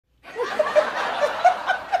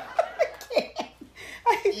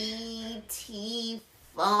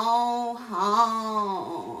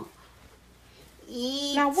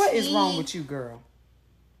Child, what is wrong with you, girl?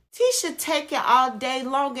 Tisha taking all day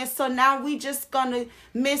long, and so now we just gonna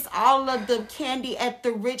miss all of the candy at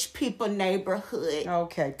the rich people neighborhood.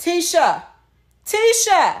 Okay, Tisha!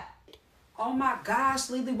 Tisha! Oh my gosh,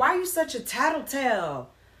 Lily, why are you such a tattletale?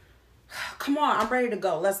 Come on, I'm ready to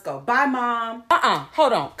go. Let's go. Bye, Mom.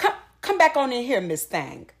 Hold on. Come back on in here, Miss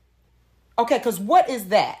Thang. Okay, because what is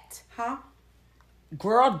that? Huh?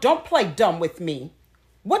 Girl, don't play dumb with me.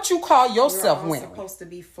 What you call yourself We're wearing? supposed to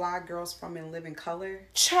be fly girls from In Living Color.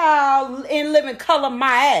 Child, In Living Color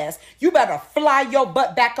my ass. You better fly your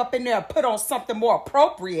butt back up in there and put on something more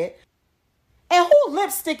appropriate. And who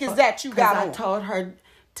lipstick is that you got on? I told her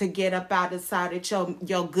to get up out of sight of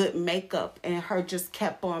your good makeup, and her just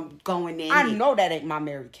kept on going in. I know that ain't my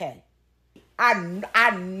Mary Kay. I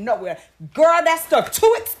know it. Girl, that stuff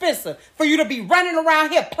too expensive for you to be running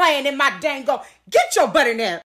around here playing in my dango. Get your butt in there.